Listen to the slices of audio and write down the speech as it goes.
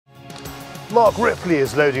Mark Ripley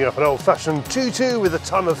is loading up an old-fashioned tutu with a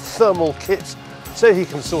ton of thermal kit so he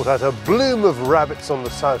can sort out a bloom of rabbits on the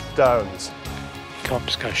South Downs. You can't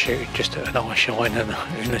just go shooting just at an eye shine and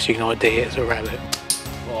unless you can ID it as a rabbit.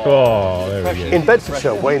 Oh, there we go. In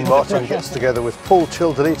Bedfordshire, Wayne Martin gets together with Paul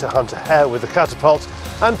Childerley to hunt a hare with a catapult,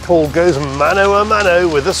 and Paul goes mano a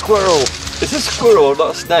mano with a squirrel. Is this a squirrel,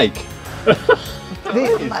 not a snake?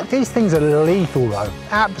 These things are lethal though,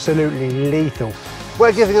 absolutely lethal.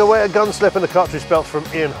 We're giving away a gun slip and a cartridge belt from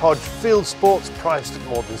Ian Hodge, Fieldsports, priced at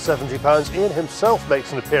more than £70. Ian himself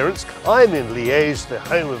makes an appearance. I'm in Liège, the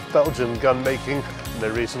home of Belgian gun making. No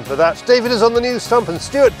reason for that. David is on the news stump and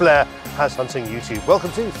Stuart Blair has hunting YouTube.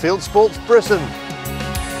 Welcome to Fieldsports Britain.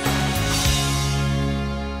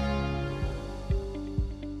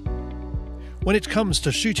 When it comes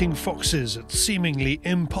to shooting foxes at seemingly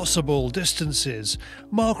impossible distances,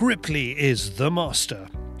 Mark Ripley is the master.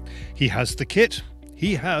 He has the kit,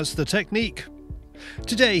 he has the technique.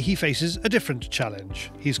 Today he faces a different challenge.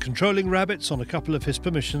 He's controlling rabbits on a couple of his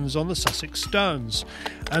permissions on the Sussex Downs,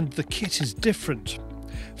 and the kit is different.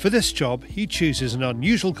 For this job he chooses an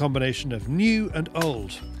unusual combination of new and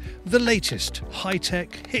old, the latest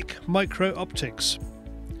high-tech HIC micro-optics.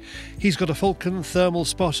 He's got a Falcon thermal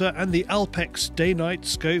spotter and the Alpex day-night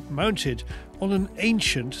scope mounted on an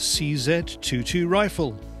ancient CZ-22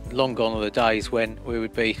 rifle. Long gone are the days when we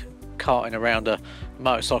would be carting around a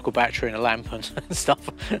motorcycle battery and a lamp and stuff,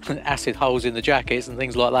 and acid holes in the jackets and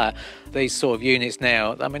things like that. These sort of units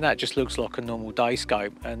now, I mean, that just looks like a normal day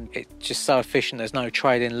scope, and it's just so efficient. There's no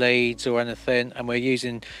trailing leads or anything, and we're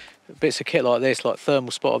using bits of kit like this, like thermal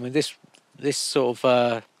spot. I mean, this sort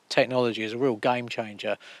of technology is a real game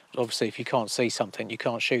changer. Obviously, if you can't see something, you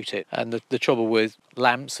can't shoot it. And the trouble with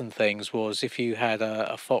lamps and things was if you had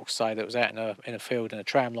a fox, say, that was out in a field in a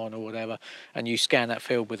tram line or whatever, and you scan that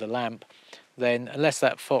field with a lamp, then unless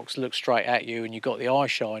that fox looks straight at you and you got the eye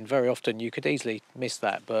shine, very often you could easily miss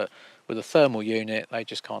that. But with a thermal unit, they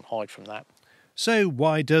just can't hide from that. So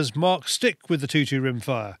why does Mark stick with the 22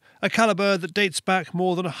 rimfire, a calibre that dates back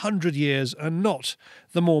more than 100 years and not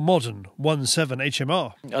the more modern 17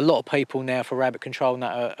 HMR? A lot of people now for rabbit control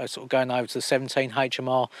now are sort of going over to the 17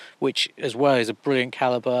 HMR, which as well is a brilliant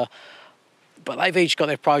calibre, but they've each got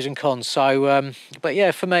their pros and cons. So, but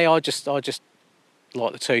yeah, for me, I just like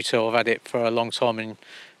the 22. I've had it for a long time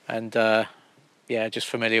and yeah, just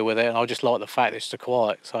familiar with it, and I just like the fact that it's so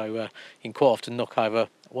quiet. So you can quite often knock over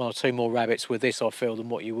one or two more rabbits with this, I feel, than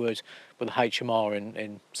what you would with a HMR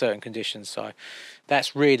in certain conditions. So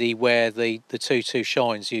that's really where the 22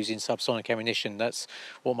 shines using subsonic ammunition. That's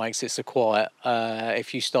what makes it so quiet.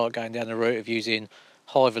 If you start going down the route of using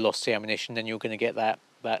high velocity ammunition, then you're going to get that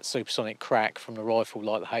supersonic crack from the rifle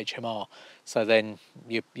like the HMR. So then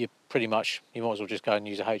you pretty much, you might as well just go and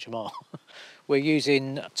use a HMR. We're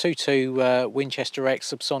using 22 Winchester X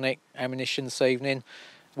subsonic ammunition this evening,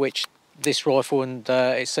 which this rifle and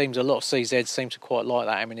it seems a lot of CZs seem to quite like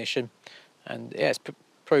that ammunition, and yeah, it's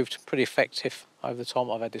proved pretty effective over the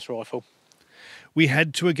time I've had this rifle. We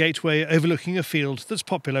head to a gateway overlooking a field that's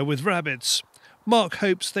popular with rabbits. Mark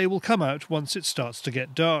hopes they will come out once it starts to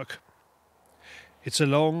get dark. It's a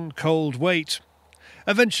long, cold wait.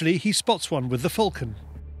 Eventually he spots one with the Falcon.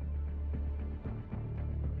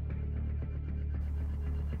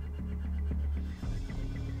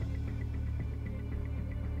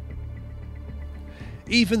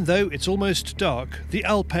 Even though it's almost dark, the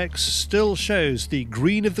Alpex still shows the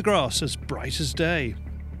green of the grass as bright as day.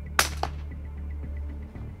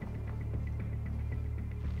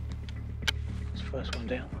 It's the first one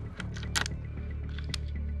down.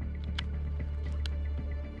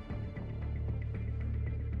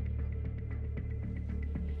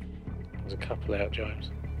 There's a couple out,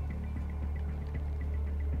 James.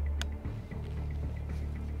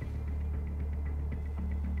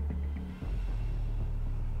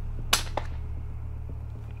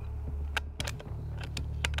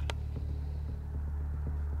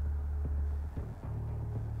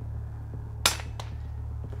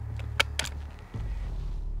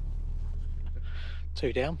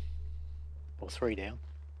 Two down, or three down.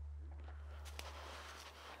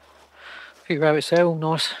 A few rabbits there, all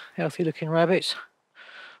nice, healthy looking rabbits,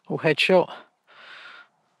 all headshot.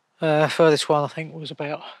 Furthest one I think was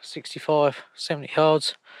about 65, 70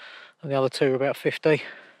 yards, and the other two were about 50.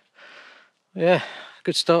 Yeah,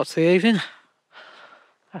 good start to the evening.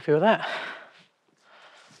 Happy with that.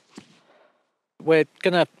 We're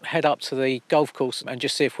going to head up to the golf course and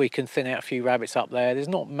just see if we can thin out a few rabbits up there. There's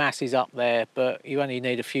not masses up there, but you only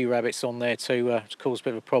need a few rabbits on there to cause a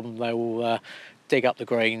bit of a problem. They will dig up the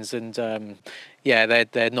greens, and yeah,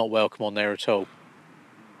 they're not welcome on there at all.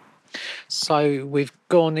 So we've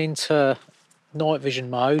gone into night vision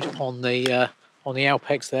mode on the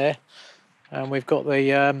Alpex there, and we've got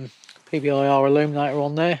the PBIR illuminator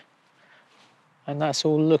on there, and that's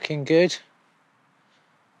all looking good.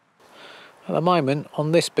 At the moment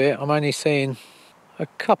on this bit I'm only seeing a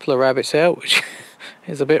couple of rabbits out, which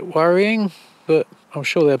is a bit worrying, but I'm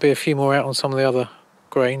sure there'll be a few more out on some of the other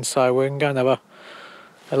greens, so we can go and have a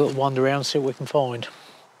little wander around and see what we can find.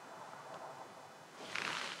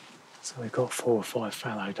 So we've got 4 or 5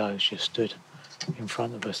 fallow does just stood in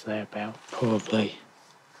front of us there, they're probably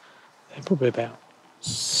about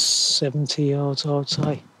 70 yards, I would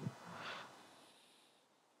say.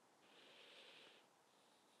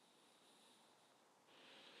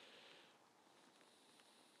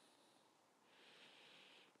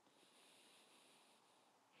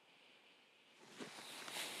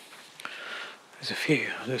 There's a few,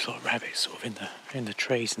 looks like rabbits sort of in the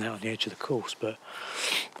trees and out on the edge of the course, but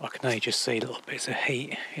I can only just see little bits of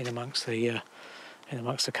heat in amongst the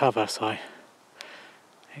cover, so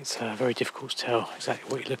it's very difficult to tell exactly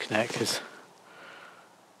what you're looking at, because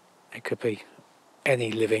it could be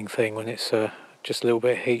any living thing when it's just a little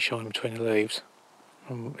bit of heat shining between the leaves.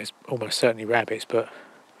 It's almost certainly rabbits, but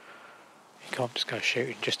you can't just go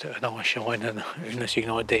shooting just at an eye shine unless you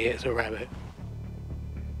can ID it as a rabbit.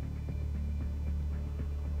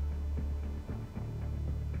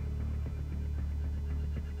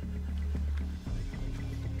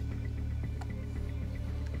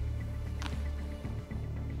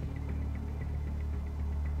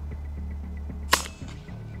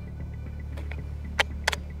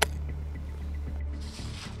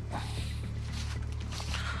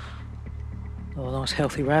 Another nice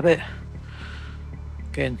healthy rabbit.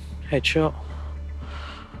 Again, headshot.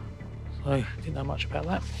 So, didn't know much about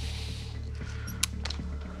that.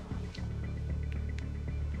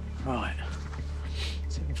 Right,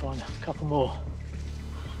 see if we can find a couple more.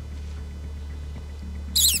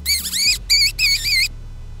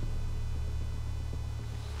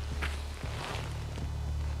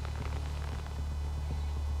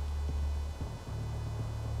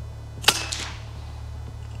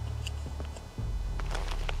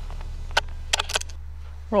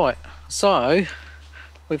 Right, so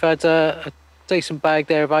we've had a decent bag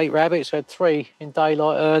there of 8 rabbits. We had 3 in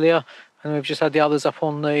daylight earlier, and we've just had the others up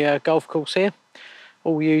on the golf course here,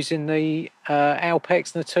 all using the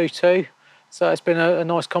Alpex and the 2.2. So it's been a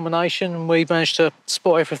nice combination, and we managed to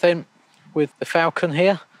spot everything with the Falcon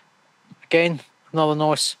here. Again, another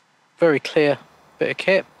nice, very clear bit of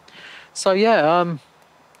kit. So yeah,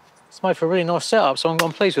 it's made for a really nice setup, so I'm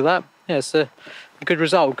pleased with that. Yeah, it's a good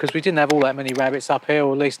result, because we didn't have all that many rabbits up here,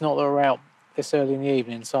 or at least not that were out this early in the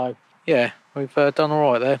evening. So yeah, we've done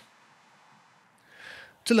all right there.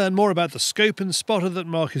 To learn more about the scope and spotter that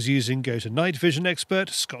Mark is using, go to night vision expert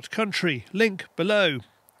Scott Country, link below.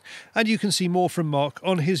 And you can see more from Mark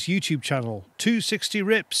on his YouTube channel, 260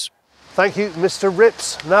 Rips. Thank you, Mr.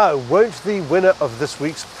 Rips. Now, won't the winner of this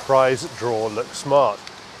week's prize draw look smart?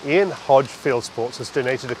 Ian Hodge Fieldsports has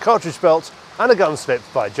donated a cartridge belt and a gun slip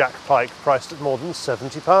by Jack Pike, priced at more than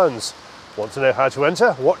 £70. Want to know how to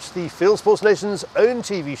enter? Watch the Fieldsports Nation's own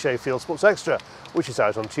TV show Fieldsports Extra, which is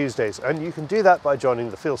out on Tuesdays, and you can do that by joining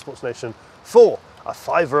the Fieldsports Nation for a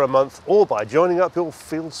 £5 a month, or by joining up your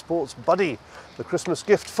Fieldsports buddy, the Christmas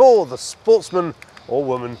gift for the sportsman or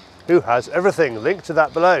woman who has everything. Link to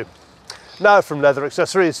that below. Now from leather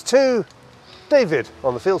accessories to David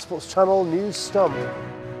on the Fieldsports Channel News Stump.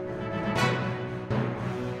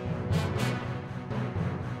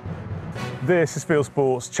 This is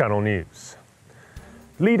Fieldsports Channel News.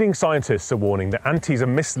 Leading scientists are warning that antis are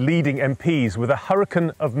misleading MPs with a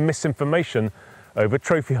hurricane of misinformation over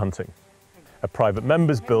trophy hunting. A private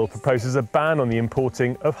member's bill proposes a ban on the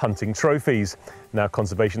importing of hunting trophies. Now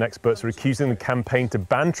conservation experts are accusing the campaign to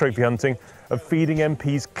ban trophy hunting of feeding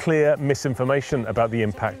MPs clear misinformation about the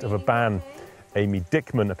impact of a ban. Amy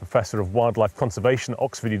Dickman, a professor of wildlife conservation at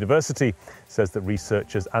Oxford University, says that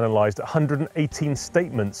researchers analysed 118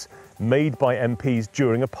 statements made by MPs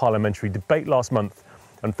during a parliamentary debate last month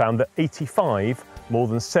and found that 85, more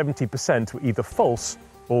than 70%, were either false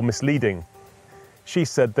or misleading. She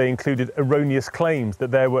said they included erroneous claims that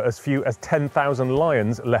there were as few as 10,000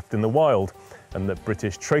 lions left in the wild, and that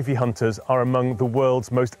British trophy hunters are among the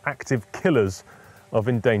world's most active killers of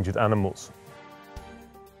endangered animals.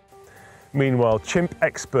 Meanwhile, chimp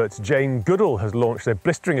expert Jane Goodall has launched a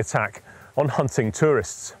blistering attack on hunting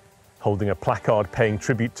tourists. Holding a placard paying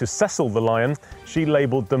tribute to Cecil the lion, she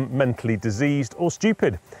labelled them mentally diseased or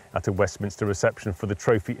stupid at a Westminster reception for the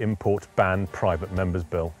trophy import ban private members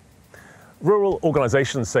bill. Rural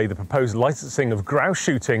organisations say the proposed licensing of grouse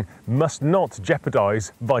shooting must not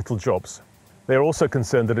jeopardise vital jobs. They are also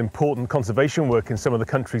concerned that important conservation work in some of the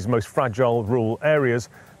country's most fragile rural areas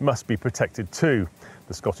must be protected too.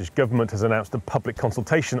 The Scottish Government has announced a public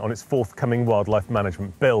consultation on its forthcoming wildlife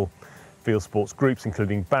management bill. Fieldsports groups,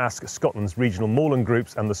 including Basque, Scotland's regional moorland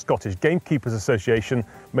groups and the Scottish Gamekeepers Association,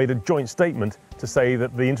 made a joint statement to say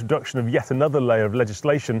that the introduction of yet another layer of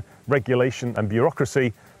legislation, regulation and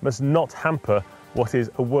bureaucracy must not hamper what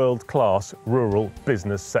is a world-class rural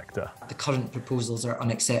business sector. The current proposals are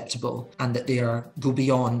unacceptable and that they go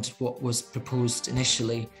beyond what was proposed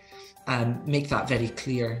initially. Make that very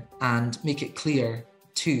clear, and make it clear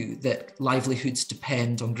too that livelihoods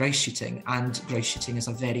depend on grouse shooting, and grouse shooting is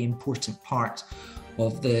a very important part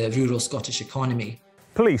of the rural Scottish economy.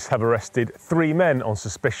 Police have arrested 3 men on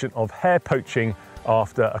suspicion of hare poaching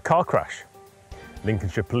after a car crash.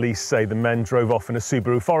 Lincolnshire police say the men drove off in a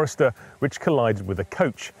Subaru Forester which collided with a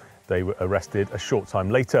coach. They were arrested a short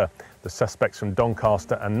time later. The suspects from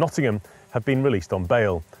Doncaster and Nottingham have been released on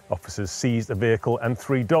bail. Officers seized a vehicle and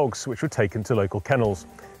 3 dogs which were taken to local kennels.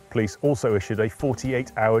 Police also issued a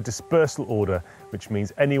 48-hour dispersal order, which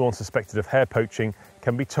means anyone suspected of hare poaching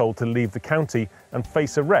can be told to leave the county and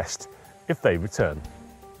face arrest if they return.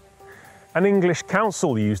 An English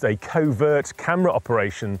council used a covert camera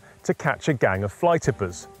operation to catch a gang of fly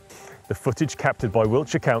tippers. The footage captured by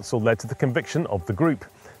Wiltshire Council led to the conviction of the group.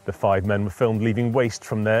 The 5 men were filmed leaving waste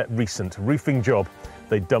from their recent roofing job.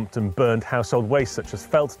 They dumped and burned household waste such as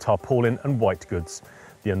felt, tarpaulin and white goods.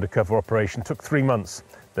 The undercover operation took 3 months.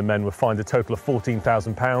 The men were fined a total of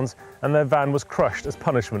 £14,000 and their van was crushed as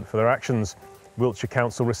punishment for their actions. Wiltshire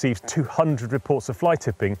Council receives 200 reports of fly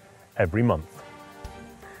tipping every month.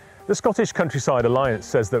 The Scottish Countryside Alliance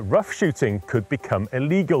says that rough shooting could become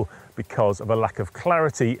illegal because of a lack of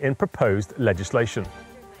clarity in proposed legislation.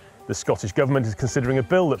 The Scottish Government is considering a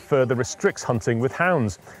bill that further restricts hunting with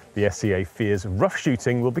hounds. The SCA fears rough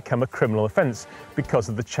shooting will become a criminal offence because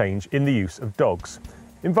of the change in the use of dogs.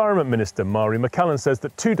 Environment Minister Mari McCallan says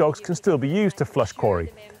that 2 dogs can still be used to flush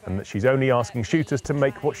quarry and that she's only asking shooters to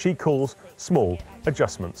make what she calls small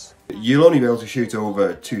adjustments. You'll only be able to shoot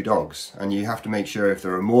over 2 dogs, and you have to make sure if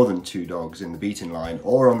there are more than 2 dogs in the beating line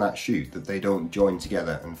or on that shoot that they don't join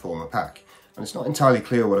together and form a pack. And it's not entirely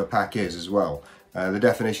clear what a pack is as well. The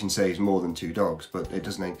definition says more than 2 dogs, but it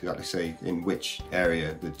doesn't exactly say in which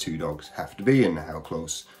area the 2 dogs have to be and how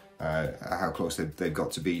close they've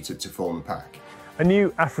got to be to form a pack. A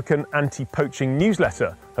new African anti-poaching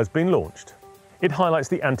newsletter has been launched. It highlights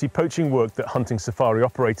the anti-poaching work that hunting safari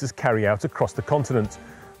operators carry out across the continent.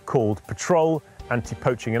 Called Patrol,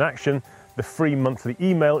 Anti-Poaching in Action, the free monthly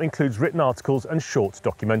email includes written articles and short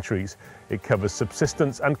documentaries. It covers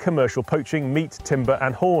subsistence and commercial poaching, meat, timber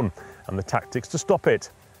and horn, and the tactics to stop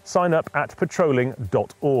it. Sign up at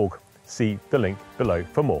patrolling.org. See the link below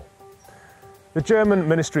for more. The German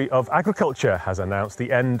Ministry of Agriculture has announced the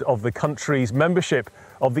end of the country's membership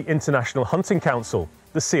of the International Hunting Council,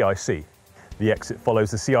 the CIC. The exit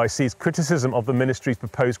follows the CIC's criticism of the ministry's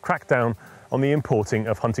proposed crackdown on the importing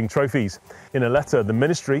of hunting trophies. In a letter, the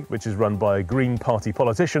ministry, which is run by a Green Party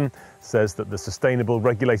politician, says that the sustainable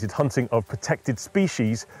regulated hunting of protected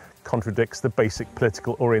species contradicts the basic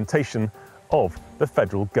political orientation of the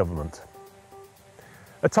federal government.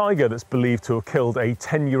 A tiger that's believed to have killed a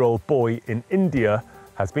 10-year-old boy in India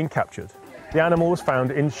has been captured. The animal was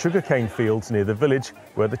found in sugarcane fields near the village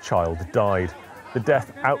where the child died. The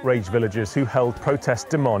death outraged villagers who held protests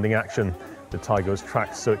demanding action. The tiger was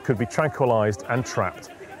tracked so it could be tranquilised and trapped.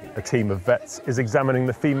 A team of vets is examining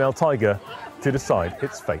the female tiger to decide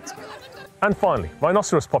its fate. And finally,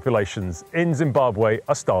 rhinoceros populations in Zimbabwe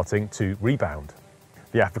are starting to rebound.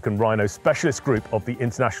 The African Rhino Specialist Group of the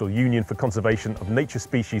International Union for Conservation of Nature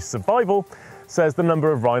Species Survival says the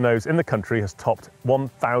number of rhinos in the country has topped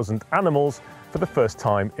 1,000 animals for the first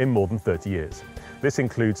time in more than 30 years. This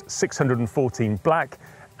includes 614 black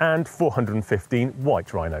and 415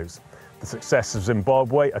 white rhinos. The success of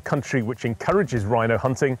Zimbabwe, a country which encourages rhino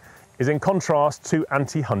hunting, is in contrast to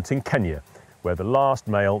anti-hunting Kenya, where the last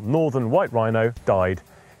male northern white rhino died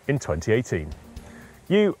in 2018.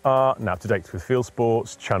 You are now up to date with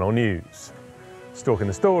Fieldsports Channel News. Stalking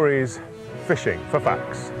the stories, fishing for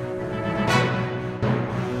facts.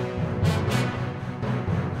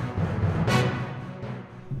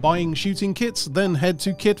 Buying shooting kits? Then head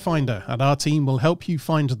to Kit Finder and our team will help you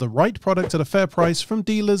find the right product at a fair price from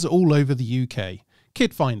dealers all over the UK.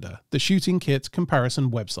 Kit Finder, the shooting kit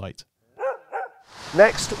comparison website.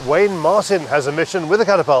 Next, Wayne Martin has a mission with a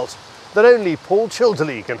catapult that only Paul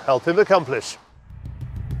Childerley can help him accomplish.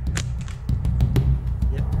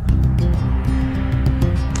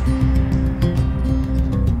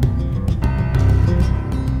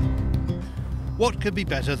 What could be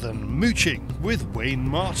better than mooching with Wayne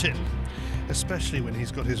Martin? Especially when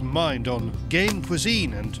he's got his mind on game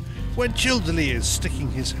cuisine and when Childerley is sticking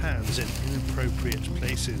his hands in inappropriate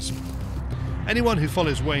places. Anyone who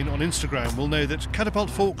follows Wayne on Instagram will know that catapult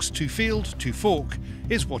forks to field to fork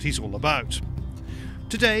is what he's all about.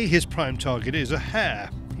 Today his prime target is a hare.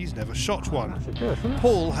 He's never shot one.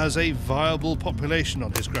 Paul has a viable population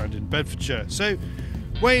on his ground in Bedfordshire, so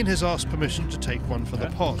Wayne has asked permission to take one for the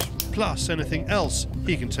pot, plus anything else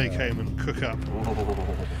he can take home and cook up.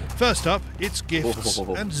 First up, it's gifts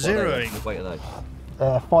and zeroing. What weight are they?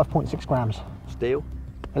 5.6 grams. Steel?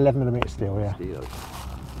 11mm steel, yeah. Steel.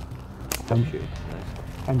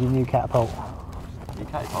 And your new catapult. New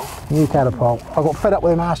catapult? New catapult. I got fed up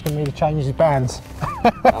with him asking me to change his bands.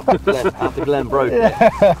 After Glenn broke it.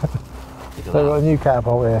 So I've got a new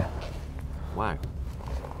catapult here. Wow.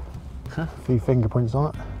 A few fingerprints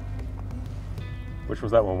on it. Which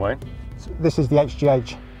was that one, Wayne? So this is the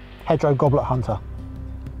HGH, Hedgerow Goblet Hunter.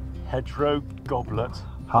 Hedgerow Goblet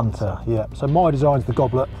Hunter, yeah. So my design's the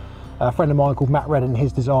goblet. A friend of mine called Matt Redden,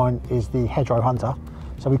 his design is the Hedgerow Hunter.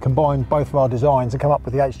 So we combined both of our designs and come up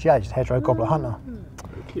with the HGH, the Hedgerow Goblet Hunter.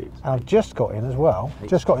 Very cute. And I've just got in as well,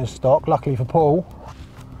 just got in stock, luckily for Paul,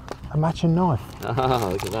 a matching knife. Ah,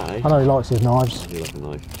 look at that, eh? I know he likes his knives. You like a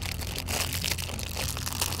knife.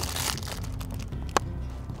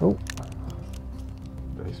 Oh,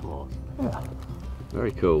 Very smart. yeah.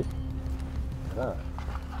 Very cool.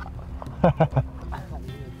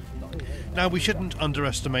 Now, we shouldn't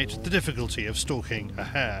underestimate the difficulty of stalking a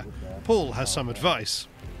hare. Paul has some advice.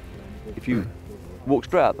 If you walk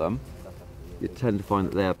straight at them, you tend to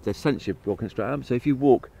find that they're sensitive walking straight at them. So if you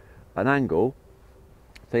walk an angle,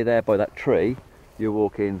 say there by that tree, you're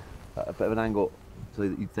walking at a bit of an angle so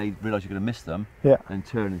that they realise you're going to miss them, Yeah. and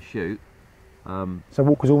turn and shoot. So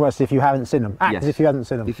walk as almost as if you haven't seen them. Act Yes. as if you hadn't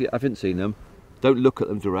seen them. If you haven't seen them, don't look at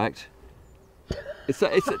them direct.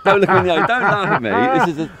 Don't look at me. Don't laugh at me.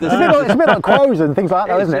 It's a bit like crows and things like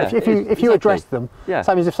that, though, isn't it? If you address them, Yeah.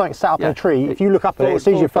 same as if something's sat up in Yeah. a tree, if you look up at it, it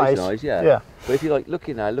sees your face. Eyes, yeah. Yeah. But if you're like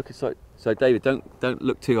looking now, look at so David, don't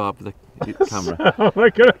look too hard with the camera. Oh my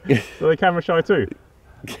god! Are they camera shy too?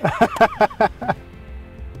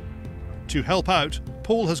 To help out,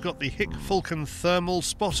 Paul has got the Hick Fulken Thermal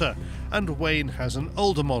Spotter, and Wayne has an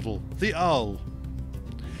older model, the Owl.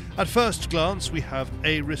 At first glance, we have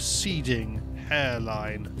a receding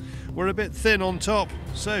hairline. We're a bit thin on top,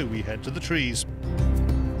 so we head to the trees.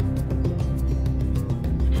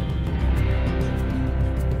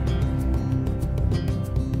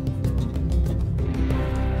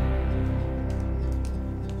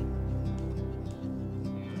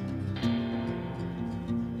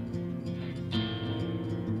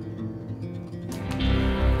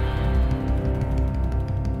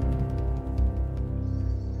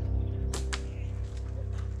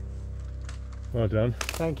 Well done.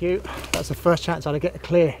 Thank you. That's the first chance I'd get a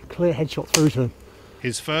clear headshot through to them.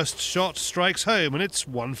 His first shot strikes home, and it's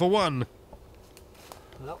 1 for 1.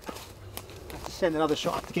 Well, I have to send another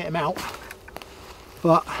shot up to get him out.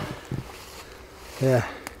 But, yeah.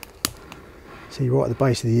 See, right at the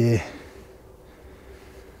base of the ear.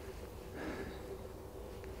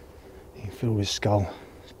 You can feel his skull.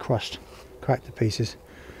 It's crushed, cracked to pieces.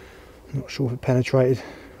 I'm not sure if it penetrated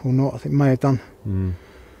or not. I think it may have done.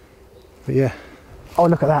 But yeah. I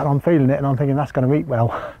look at that and I'm feeling it and I'm thinking that's going to eat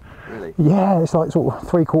well. Really? Yeah, it's like sort of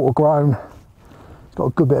 3/4 grown. It's got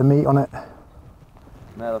a good bit of meat on it.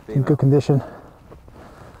 Male or In female? good condition.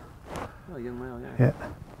 Oh, young male, yeah. Yeah.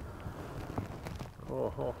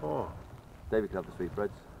 David can have the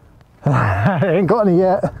sweetbreads. Ain't got any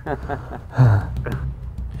yet.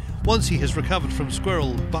 Once he has recovered from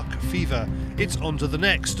squirrel buck fever, it's on to the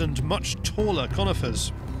next and much taller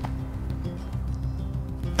conifers.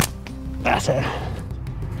 That's it.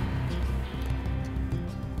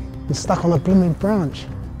 It's stuck on a blooming branch.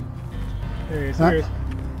 There he is, Huh? there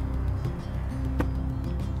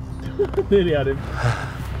he is. Nearly had him.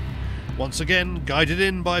 Once again, guided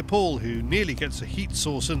in by Paul, who nearly gets a heat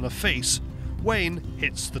source in the face, Wayne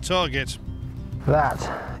hits the target. That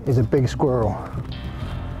is a big squirrel.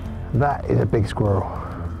 That is a big squirrel.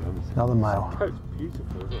 Another male. Coat's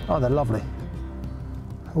beautiful, isn't it? Oh, they're lovely.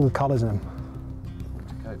 All the colours in them.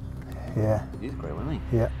 Coat. Yeah, He's great, wasn't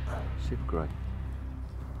he? yeah. Super great.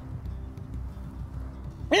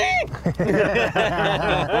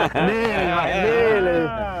 Nearly.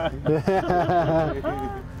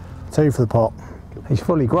 2 for the pot. He's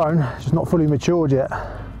fully grown, just not fully matured yet.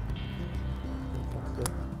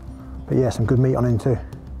 But yeah, some good meat on him too.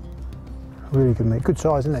 Really good meat. Good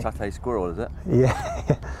size, isn't he? Satay squirrel, is it?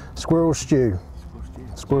 Yeah. Squirrel stew.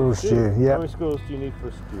 Squirrel stew. Squirrel stew, yeah. How many squirrels do you need for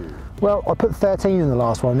a stew? Well, I put 13 in the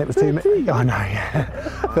last one, and it was too many. I know,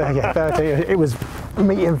 yeah. Yeah, 13. It was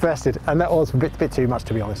meat infested, and that was a bit too much,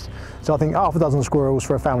 to be honest. So I think half a dozen squirrels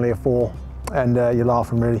for a family of 4, and you're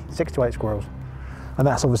laughing really, 6 to 8 squirrels. And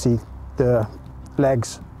that's obviously the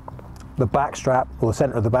legs, the back strap, or the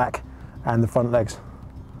centre of the back, and the front legs.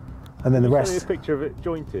 And then the rest. Can you send me a picture of it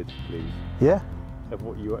jointed, please? Yeah. Of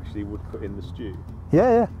what you actually would put in the stew?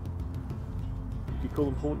 Yeah. Do you call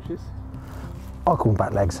them haunches? I call them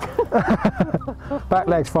back legs. Back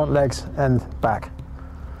legs, front legs, and back.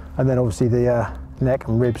 And then obviously the neck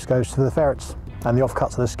and ribs goes to the ferrets, and the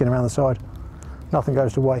offcuts of the skin around the side. Nothing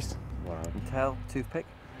goes to waste. Wow. And tail, toothpick?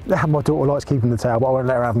 My daughter likes keeping the tail, but I won't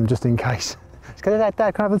let her have them just in case. She goes,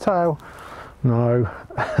 Dad, can I have the tail? No.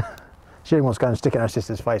 She wants to go and stick it in her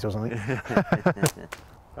sister's face or something.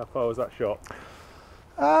 How far was that shot?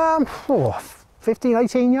 15,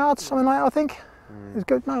 18 yards, something like that, I think. It was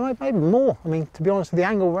good. No, maybe more. I mean, to be honest, with the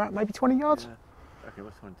angle we're at, maybe 20 yards. Yeah. Okay,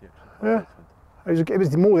 what's 20 actually? Yeah. It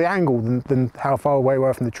was more the angle than how far away we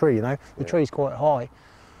were from the tree, you know. The tree's quite high.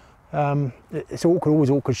 It's always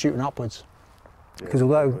awkward shooting upwards. Because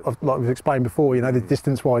although, like we've explained before, you know, the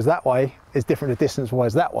distance-wise that way is different to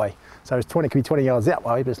distance-wise that way. So it's 20, could be 20 yards that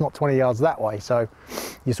way, but it's not 20 yards that way. So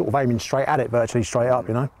you're sort of aiming straight at it, virtually straight up,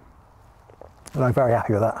 you know. And I'm very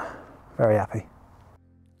happy with that. Very happy.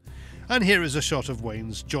 And here is a shot of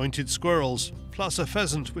Wayne's jointed squirrels, plus a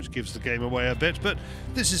pheasant, which gives the game away a bit, but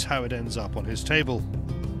this is how it ends up on his table.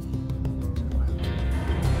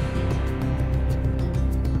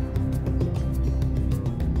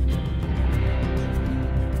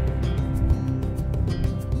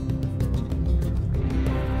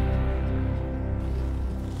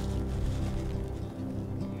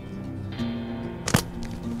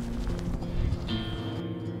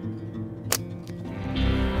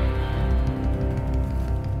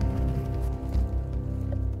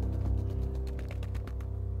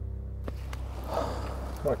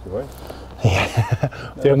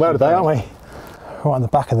 Yeah, doing well today, aren't we? Right on the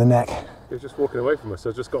back of the neck. He was just walking away from us.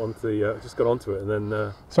 I just got onto the, just got onto it, and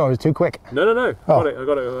then. Sorry, it was too quick. No. Oh. I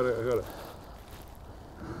got it.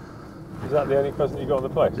 Is that the only pheasant you got on the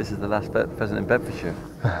place? This is the last pheasant in Bedfordshire.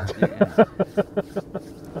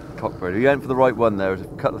 Cockbird. He went for the right one there. It was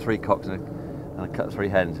a cut of 3 cocks and a cut of 3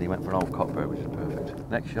 hens, and he went for an old cockbird, which is perfect.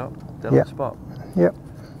 Next shot, dead on the spot. Yep.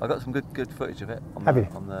 I got some good footage of it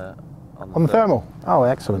on the thermal. Oh,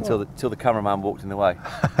 excellent. Until the cameraman walked in the way.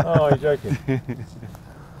 Oh, you're joking.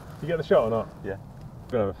 You get the shot or not? Yeah.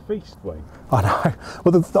 You're going to have a feast, Wayne. I know.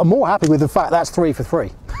 Well, I'm more happy with the fact that's 3 for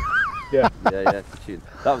 3. Yeah. Yeah. That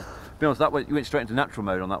was, to be honest, you went straight into natural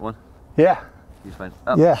mode on that one. Yeah. You just went,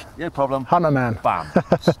 no problem. Hunter man. Bam.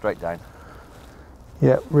 Straight down.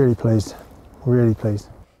 Yeah, really pleased. Really pleased.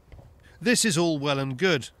 This is all well and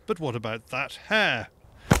good, but what about that hare?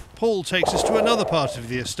 Paul takes us to another part of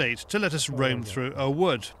the estate to let us roam through a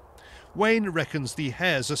wood. Wayne reckons the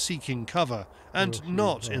hares are seeking cover and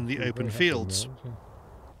not in the open fields.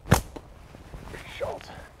 Shot.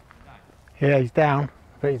 Yeah, he's down,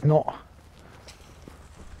 but he's not.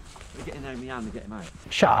 They're getting home, and get him out.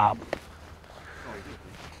 Shut up.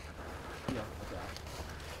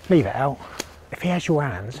 Leave it out. If he has your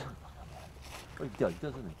hands. Well, he does,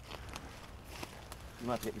 doesn't he? You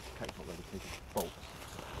might have to get this catapult ready to take his bolts.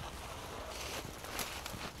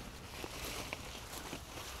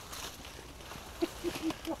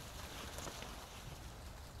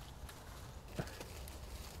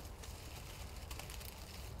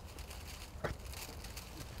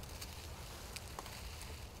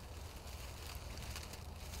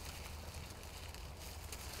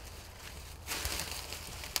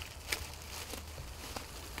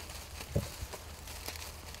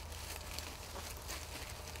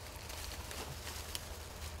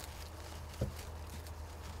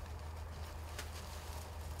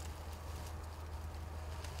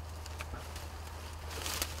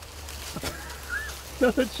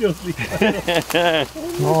 Another chilly.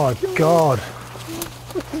 My God.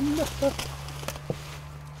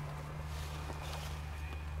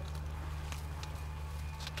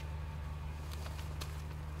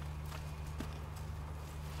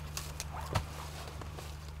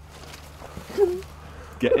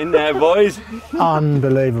 Get in there, boys.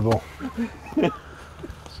 Unbelievable.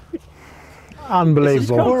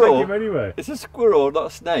 Unbelievable. Anyway. It's a squirrel, not a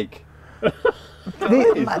snake.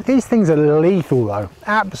 These things are lethal though,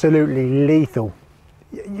 absolutely lethal.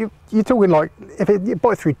 You're talking like, if you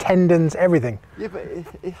bite through tendons, everything. Yeah, but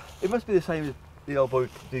it must be the same as the old boy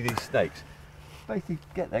do these snakes. Basically,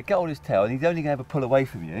 get on his tail, and he's only going to ever pull away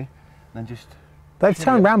from you, and then just... They've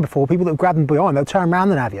turned around before, people that have grabbed them behind, they'll turn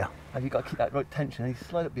around and have you. Have you got to keep that right tension? And you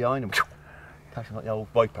slide up behind him, catch him like the old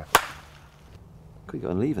viper. Could go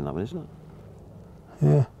and leave in that one, isn't it?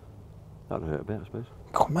 Yeah. That'll hurt a bit, I suppose.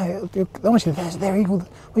 God, mate, honestly, they're evil.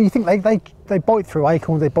 Well, you think they bite through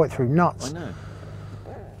acorns, they bite through nuts. I know.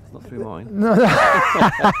 It's not through mine. No,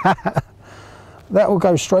 that will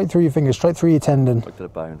go straight through your fingers, straight through your tendon. Right to the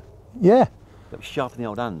bone. Yeah. They'll sharp in the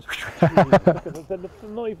old hands. They're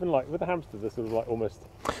not even like, with the hamsters, they're sort of like almost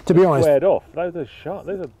To be honest, squared off. Those are sharp,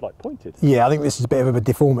 those are like pointed. yeah, I think this is a bit of a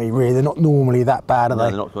deformity, really. They're not normally that bad, are No, they?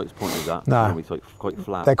 they're not quite as pointed as that. No. They're quite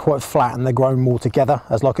flat. They're quite flat and they're grown more together,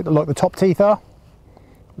 as like the top teeth are.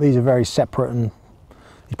 These are very separate, and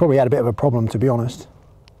he's probably had a bit of a problem, to be honest.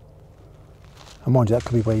 And mind you, that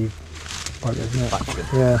could be where you broke it, isn't it?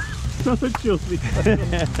 Yeah. That's a chilly. Oh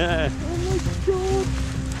my God,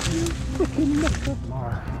 you freaking knuckle.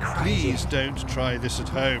 Please don't try this at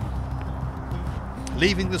home.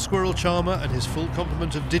 Leaving the squirrel charmer and his full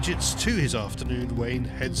complement of digits to his afternoon, Wayne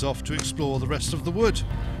heads off to explore the rest of the wood.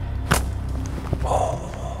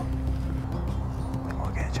 Oh. We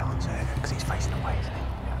might get a chance here, because he's facing away, isn't he?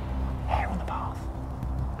 Hair on the path.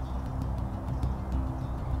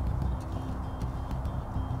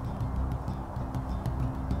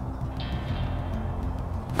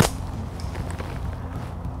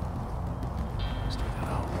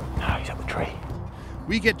 No, he's up the tree.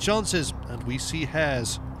 We get chances and we see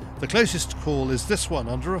hares. The closest call is this one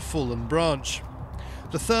under a fallen branch.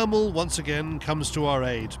 The thermal once again comes to our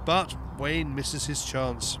aid, but Wayne misses his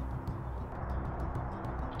chance.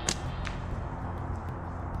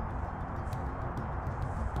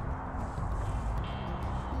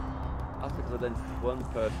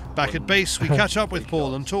 Back at base, we catch up with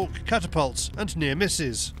Paul and talk catapults and near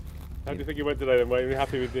misses. How do you think you went today then, Wayne? Are you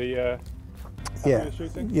happy with the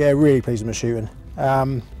shooting? Yeah, really pleased with my shooting.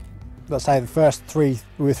 Let's say the first three,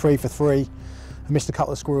 we were 3 for 3. I missed a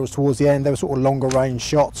couple of squirrels towards the end. They were sort of longer range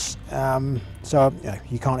shots. So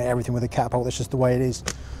you can't hit everything with a catapult, that's just the way it is.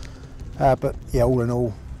 But yeah, all in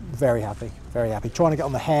all, very happy, very happy. Trying to get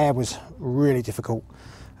on the hare was really difficult.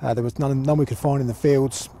 There was none we could find in the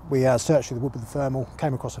fields. We searched through the wood with the thermal,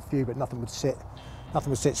 came across a few, but nothing would sit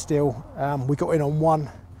still. We got in on one.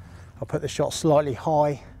 I put the shot slightly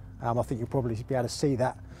high. I think you'll probably be able to see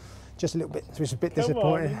that. Just a little bit, which is a bit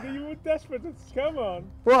disappointing. Come on, you were desperate to come on.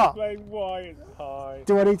 What? Explain why it's high.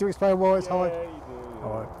 Do I need to explain why it's high? Yeah, you do.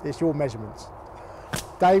 All right, it's your measurements.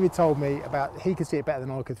 David told me he could see it better than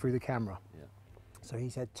I could through the camera. Yeah. So he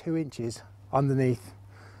said 2 inches underneath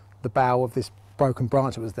the bough of this broken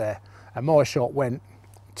branch that was there. And my shot went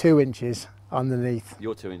 2 inches underneath.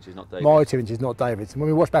 Your 2 inches, not David's. My 2 inches, not David's. And when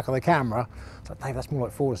we watched back on the camera, it's like, Dave, that's more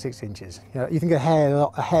like 4 to 6 inches. You know, you think a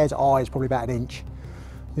hare's eye is probably about 1 inch.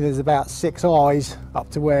 You know, there's about 6 eyes up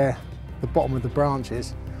to where the bottom of the branch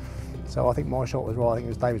is. So I think my shot was right. I think it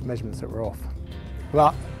was David's measurements that were off.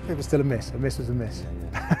 But it was still a miss. A miss was a miss.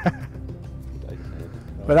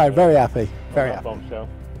 But no, very happy. Very happy. Bombshell.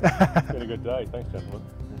 It's been a good day. Thanks, gentlemen.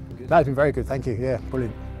 That's been very good. Thank you. Yeah,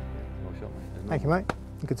 brilliant. Well shot, mate. Thank you, mate.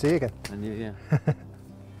 Good to see you again. And you, yeah.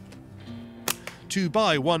 To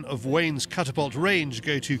buy one of Wayne's catapult range,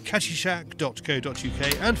 go to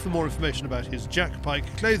caddyshack.co.uk, and for more information about his Jack Pike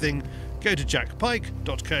clothing, go to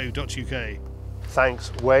jackpike.co.uk.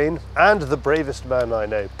 Thanks, Wayne, and the bravest man I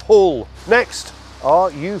know, Paul. Next,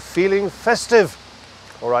 are you feeling festive?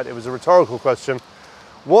 All right, it was a rhetorical question.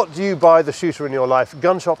 What do you buy the shooter in your life?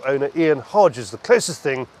 Gun shop owner Ian Hodge is the closest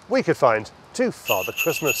thing we could find to Father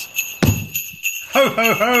Christmas. Ho,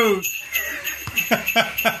 ho, ho!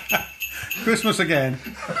 Christmas again.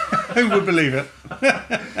 Who would believe it?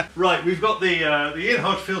 Right, we've got the Ian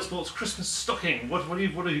Hodge Fieldsports Christmas stocking. What have you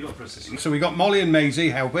got for us this year? So we got Molly and Maisie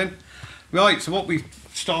helping. Right, so what we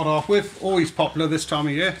start off with, always popular this time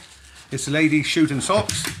of year, is the ladies' shooting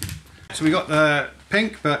socks. So we got the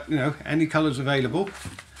pink, but you know, any colours available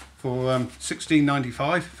for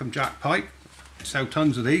 $16.95 from Jack Pike. Sell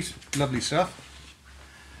tons of these, lovely stuff.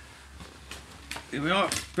 Here we are,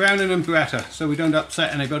 Browning and Beretta, so we don't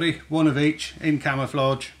upset anybody. One of each in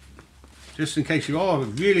camouflage, just in case you are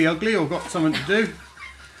really ugly or got something to do.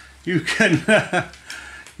 You can,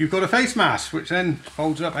 you've got a face mask, which then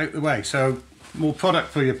folds up out the way. So more product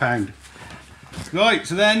for your pound. Right,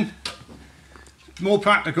 so then more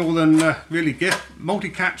practical than really gift.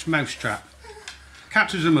 Multi-catch mouse trap.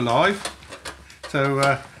 Catches them alive.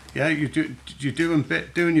 So yeah, doing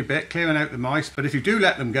your bit, clearing out the mice. But if you do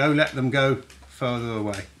let them go further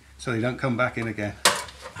away, so they don't come back in again.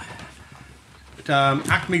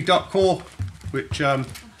 Acme duck core, which if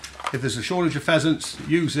there's a shortage of pheasants,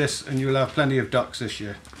 use this and you'll have plenty of ducks this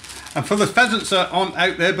year. And for the pheasants that aren't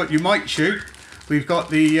out there but you might shoot, We've got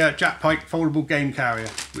the Jack Pike foldable game carrier,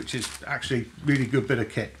 which is actually really good bit of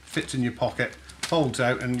kit. Fits in your pocket, folds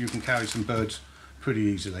out, and you can carry some birds pretty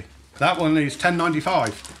easily. That one is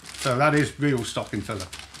 £10.95, so that is real stocking filler,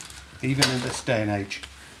 even in this day and age.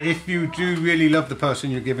 If you do really love the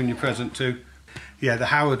person you're giving your present to, yeah, the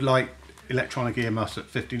Howard Light electronic ear muffs at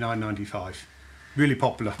 £59.95. Really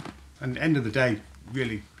popular. And end of the day,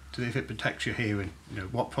 really, if it protects your hearing, you know,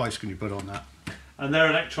 what price can you put on that? And they're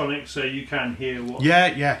electronic, so you can hear what...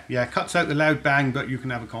 Yeah. Cuts out the loud bang, but you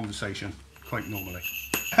can have a conversation quite normally.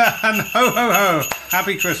 And ho ho ho!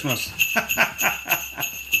 Happy Christmas!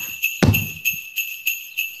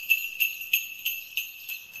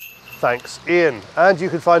 Thanks, Ian. And you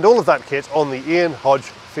can find all of that kit on the Ian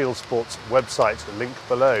Hodge Fieldsports website, link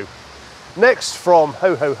below. Next, from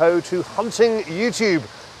ho ho ho to hunting YouTube,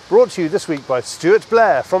 brought to you this week by Stuart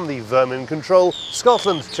Blair from the Vermin Control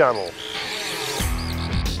Scotland channel.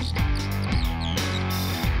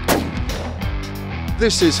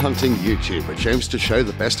 This is Hunting YouTube, which aims to show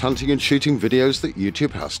the best hunting and shooting videos that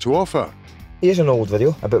YouTube has to offer. Here's an old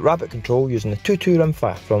video about rabbit control using the 2.2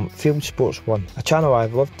 rimfire from Fieldsports 1, a channel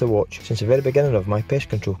I've loved to watch since the very beginning of my pest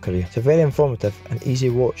control career. It's a very informative and easy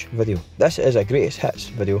watch video. This is a greatest hits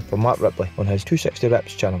video from Mark Ripley on his 260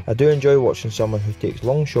 Reps channel. I do enjoy watching someone who takes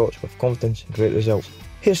long shots with confidence and great results.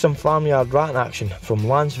 Here's some farmyard rat action from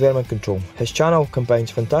Lance Vermin Control. His channel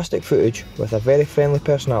combines fantastic footage with a very friendly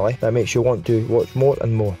personality that makes you want to watch more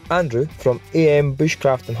and more. Andrew from AM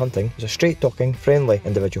Bushcraft and Hunting is a straight talking, friendly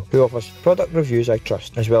individual who offers product reviews I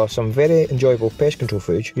trust, as well as some very enjoyable pest control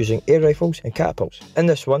footage using air rifles and catapults. In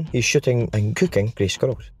this one, he's shooting and cooking grey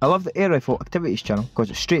squirrels. I love the air rifle activities channel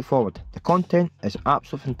because it's straightforward. The content is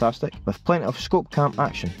absolutely fantastic with plenty of scope cam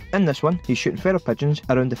action. In this one, he's shooting feral pigeons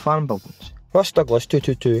around the farm buildings. Russ Douglas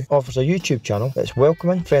 222 offers a YouTube channel that's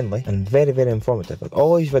welcoming, friendly and very informative, with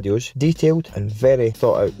all his videos detailed and very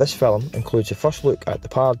thought out. This film includes a first look at the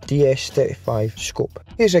Pard DS35 scope.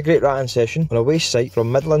 Here's a great ratting session on a waste site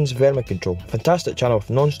from Midlands Vermin Control, a fantastic channel with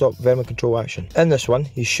non-stop vermin control action. In this one,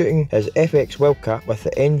 he's shooting his FX Wildcat with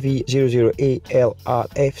the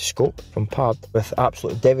NV008LRF scope from Pard with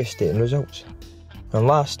absolutely devastating results. And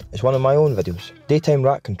last is one of my own videos, daytime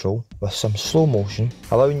rat control with some slow motion,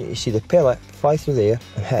 allowing you to see the pellet fly through the air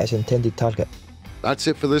and hit its intended target. That's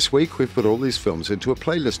it for this week. We've put all these films into a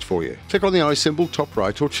playlist for you. Click on the eye symbol top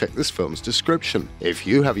right or check this film's description. If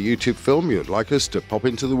you have a YouTube film you'd like us to pop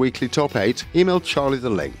into the weekly top 8, email Charlie the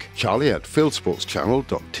link,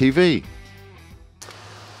 charlie@fieldsportschannel.tv.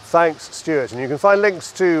 Thanks, Stuart, and you can find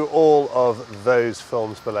links to all of those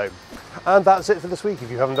films below. And that's it for this week.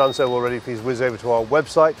 If you haven't done so already, please whiz over to our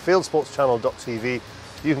website, fieldsportschannel.tv.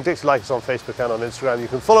 You can like us on Facebook and on Instagram. You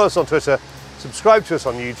can follow us on Twitter, subscribe to us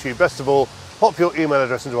on YouTube. Best of all, pop your email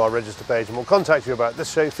address into our register page and we'll contact you about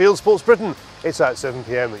this show, Fieldsports Britain. It's at 7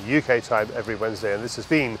 PM UK time every Wednesday, and this has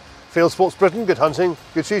been Fieldsports Britain. Good hunting,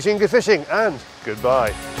 good shooting, good fishing, and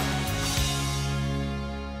goodbye.